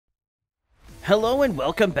Hello and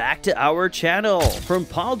welcome back to our channel. From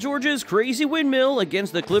Paul George's crazy windmill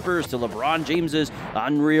against the Clippers to LeBron James's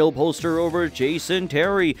unreal poster over Jason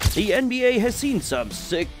Terry, the NBA has seen some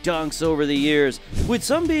sick dunks over the years, with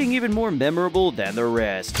some being even more memorable than the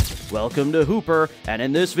rest. Welcome to Hooper, and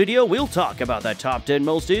in this video we'll talk about the top 10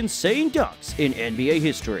 most insane dunks in NBA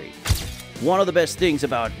history. One of the best things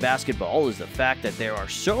about basketball is the fact that there are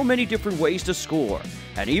so many different ways to score,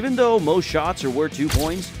 and even though most shots are worth 2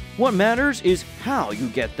 points, what matters is how you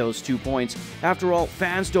get those 2 points. After all,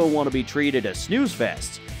 fans don't want to be treated as snooze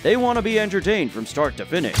fests. They want to be entertained from start to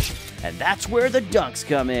finish. And that's where the dunks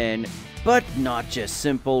come in. But not just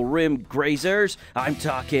simple rim grazers. I'm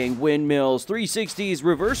talking windmills, 360s,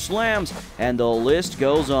 reverse slams, and the list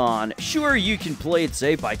goes on. Sure, you can play it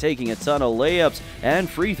safe by taking a ton of layups and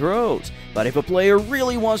free throws. But if a player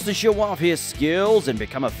really wants to show off his skills and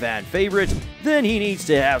become a fan favorite, then he needs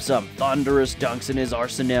to have some thunderous dunks in his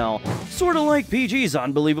arsenal. Sort of like PG's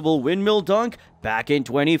unbelievable windmill dunk back in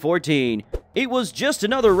 2014. It was just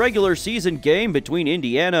another regular season game between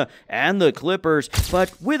Indiana and the Clippers,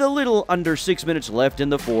 but with a little under 6 minutes left in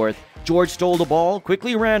the fourth, George stole the ball,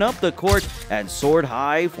 quickly ran up the court, and soared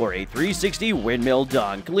high for a 360 windmill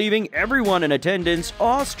dunk, leaving everyone in attendance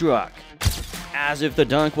awestruck. As if the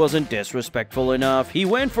dunk wasn't disrespectful enough, he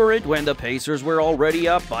went for it when the Pacers were already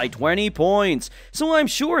up by 20 points, so I'm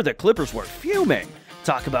sure the Clippers were fuming.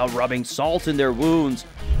 Talk about rubbing salt in their wounds.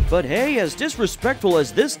 But hey, as disrespectful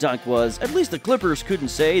as this dunk was, at least the Clippers couldn't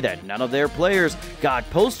say that none of their players got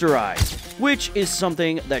posterized, which is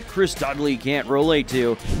something that Chris Dudley can't relate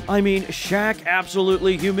to. I mean, Shaq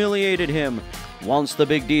absolutely humiliated him. Once the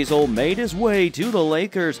Big Diesel made his way to the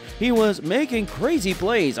Lakers, he was making crazy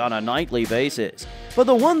plays on a nightly basis. But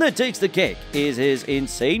the one that takes the cake is his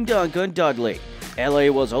insane dunk on Dudley. LA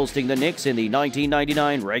was hosting the Knicks in the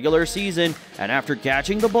 1999 regular season, and after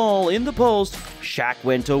catching the ball in the post, Shaq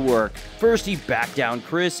went to work. First he backed down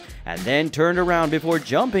Chris, and then turned around before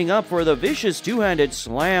jumping up for the vicious two-handed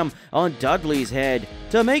slam on Dudley's head.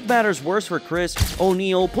 To make matters worse for Chris,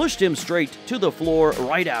 O'Neal pushed him straight to the floor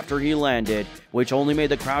right after he landed, which only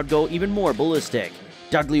made the crowd go even more ballistic.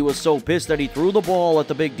 Dudley was so pissed that he threw the ball at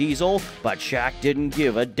the Big Diesel, but Shaq didn't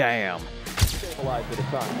give a damn. Stabilized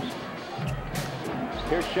at times.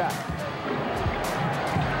 Here's Shaq.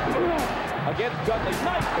 Against Dudley.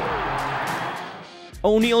 Nice.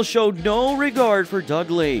 O'Neal showed no regard for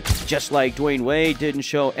Dudley, just like Dwayne Wade didn't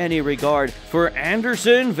show any regard for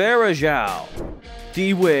Anderson Varejao.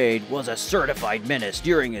 D-Wade was a certified menace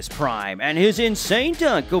during his prime, and his insane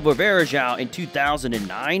dunk over Varejao in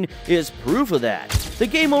 2009 is proof of that. The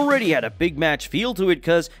game already had a big match feel to it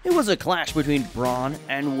because it was a clash between Braun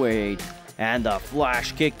and Wade. And the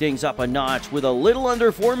Flash kicked things up a notch with a little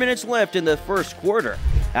under 4 minutes left in the first quarter.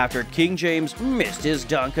 After King James missed his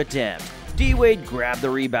dunk attempt, D-Wade grabbed the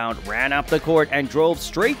rebound, ran up the court, and drove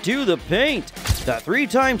straight to the paint. The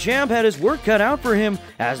three-time champ had his work cut out for him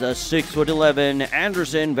as the 6'11"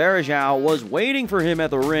 Anderson Varejao was waiting for him at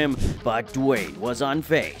the rim, but Dwayne was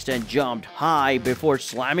unfazed and jumped high before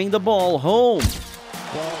slamming the ball home.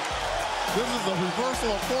 Well, this is a reversal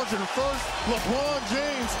of fortune. First, LeBron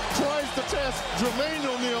James tries to test Jermaine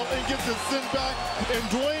O'Neal and gets it sent back, and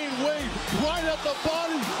Dwayne Wade right at the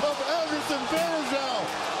body of Anderson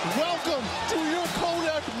Varejao. Welcome to your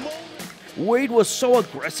Kodak moment. Wade was so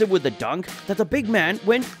aggressive with the dunk that the big man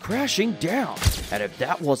went crashing down. And if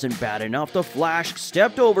that wasn't bad enough, the Flash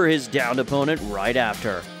stepped over his downed opponent right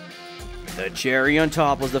after. The cherry on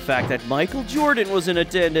top was the fact that Michael Jordan was in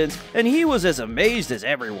attendance, and he was as amazed as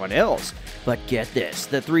everyone else. But get this,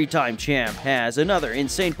 the three-time champ has another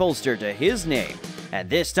insane poster to his name, and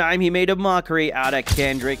this time he made a mockery out of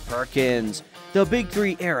Kendrick Perkins. The Big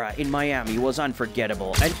Three era in Miami was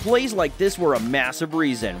unforgettable, and plays like this were a massive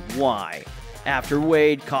reason why. After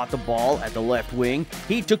Wade caught the ball at the left wing,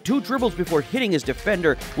 he took 2 dribbles before hitting his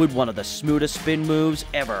defender with one of the smoothest spin moves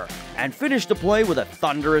ever, and finished the play with a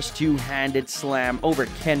thunderous two-handed slam over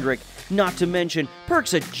Kendrick, not to mention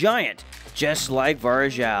Perk's a giant, just like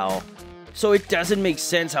Varejao. So it doesn't make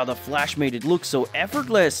sense how the Flash made it look so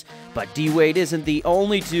effortless, but D-Wade isn't the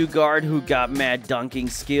only two-guard who got mad dunking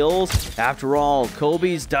skills. After all,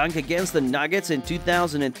 Kobe's dunk against the Nuggets in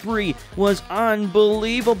 2003 was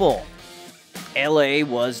unbelievable. LA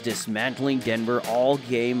was dismantling Denver all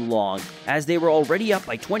game long, as they were already up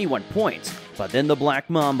by 21 points. But then the Black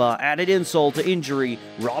Mamba added insult to injury.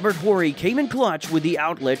 Robert Horry came in clutch with the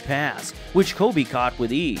outlet pass, which Kobe caught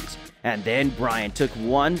with ease. And then Bryant took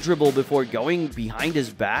one dribble before going behind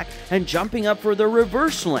his back and jumping up for the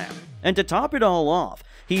reverse slam. And to top it all off,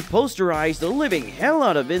 he posterized the living hell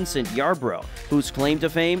out of Vincent Yarbrough, whose claim to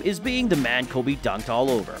fame is being the man Kobe dunked all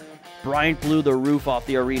over. Bryant blew the roof off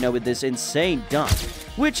the arena with this insane dunk,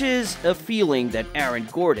 which is a feeling that Aaron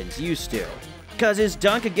Gordon's used to. Cause his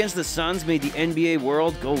dunk against the Suns made the NBA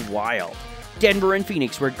world go wild. Denver and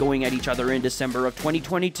Phoenix were going at each other in December of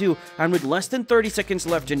 2022, and with less than 30 seconds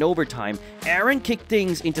left in overtime, Aaron kicked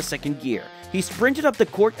things into second gear. He sprinted up the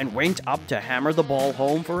court and went up to hammer the ball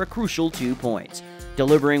home for a crucial 2 points,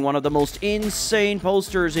 delivering one of the most insane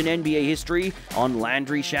posters in NBA history on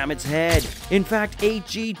Landry Shamet's head. In fact,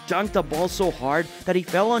 AG dunked the ball so hard that he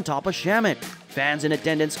fell on top of Shamet. Fans in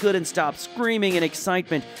attendance couldn't stop screaming in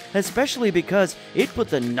excitement, especially because it put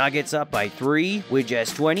the Nuggets up by 3 with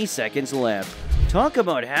just 20 seconds left. Talk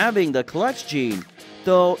about having the clutch gene.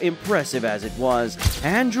 Though impressive as it was,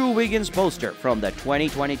 Andrew Wiggins' poster from the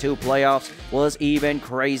 2022 playoffs was even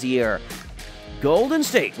crazier. Golden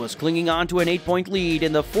State was clinging on to an 8-point lead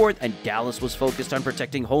in the fourth, and Dallas was focused on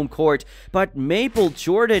protecting home court. But Maple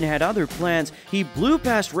Jordan had other plans. He blew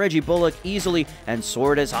past Reggie Bullock easily and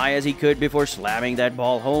soared as high as he could before slamming that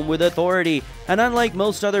ball home with authority. And unlike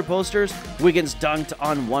most other posters, Wiggins dunked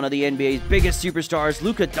on one of the NBA's biggest superstars,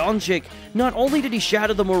 Luka Doncic. Not only did he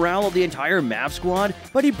shatter the morale of the entire Mavs squad,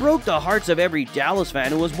 but he broke the hearts of every Dallas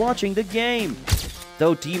fan who was watching the game.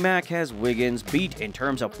 Though T-Mac has Wiggins beat in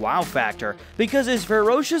terms of wow factor because his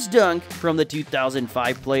ferocious dunk from the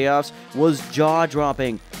 2005 playoffs was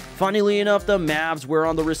jaw-dropping. Funnily enough, the Mavs were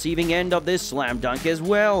on the receiving end of this slam dunk as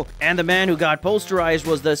well, and the man who got posterized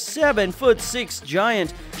was the 7'6"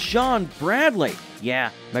 giant Sean Bradley. Yeah,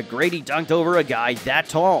 McGrady dunked over a guy that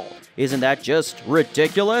tall. Isn't that just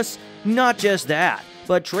ridiculous? Not just that,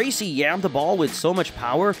 but Tracy yammed the ball with so much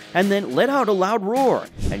power and then let out a loud roar,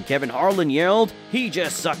 and Kevin Harlan yelled, he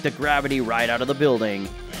just sucked the gravity right out of the building.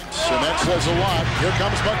 So that says a lot. Here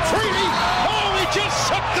comes McCready. Oh, he just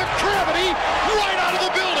sucked the gravity right out of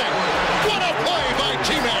the building. What a play by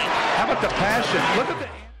T-Mac. How about the passion? Look at the...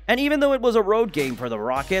 And even though it was a road game for the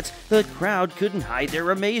Rockets, the crowd couldn't hide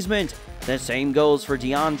their amazement. The same goes for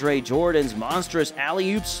DeAndre Jordan's monstrous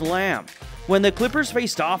alley-oop slam. When the Clippers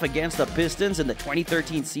faced off against the Pistons in the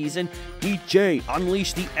 2013 season, DJ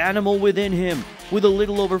unleashed the animal within him. With a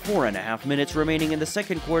little over 4.5 minutes remaining in the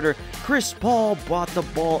second quarter, Chris Paul brought the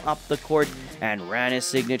ball up the court and ran his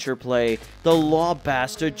signature play, the lob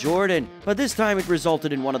pass to Jordan. But this time it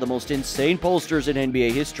resulted in one of the most insane posters in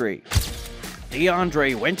NBA history.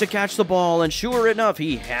 DeAndre went to catch the ball, and sure enough,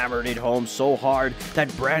 he hammered it home so hard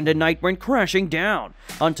that Brandon Knight went crashing down.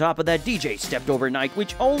 On top of that, DJ stepped over Knight,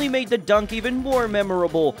 which only made the dunk even more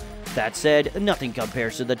memorable. That said, nothing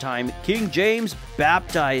compares to the time King James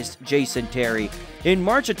baptized Jason Terry. In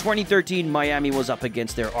March of 2013, Miami was up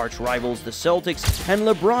against their arch rivals, the Celtics, and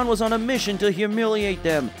LeBron was on a mission to humiliate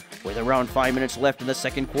them. With around 5 minutes left in the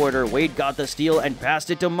second quarter, Wade got the steal and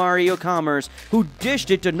passed it to Mario Commerce, who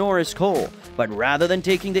dished it to Norris Cole. But rather than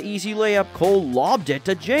taking the easy layup, Cole lobbed it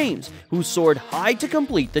to James, who soared high to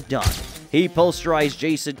complete the dunk. He posterized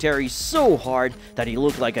Jason Terry so hard that he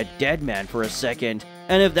looked like a dead man for a second.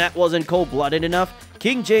 And if that wasn't cold-blooded enough,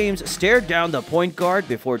 King James stared down the point guard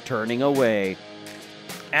before turning away.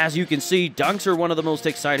 As you can see, dunks are one of the most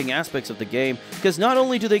exciting aspects of the game, because not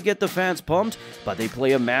only do they get the fans pumped, but they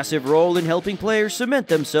play a massive role in helping players cement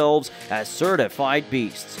themselves as certified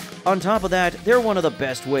beasts. On top of that, they're one of the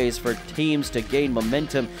best ways for teams to gain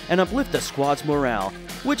momentum and uplift the squad's morale,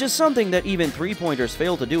 which is something that even three-pointers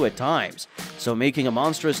fail to do at times. So making a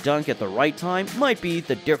monstrous dunk at the right time might be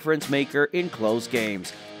the difference maker in close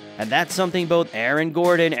games. And that's something both Aaron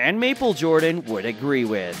Gordon and Maple Jordan would agree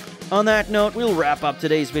with. On that note, we'll wrap up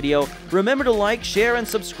today's video. Remember to like, share, and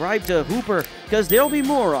subscribe to Hooper, because there'll be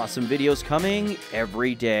more awesome videos coming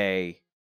every day.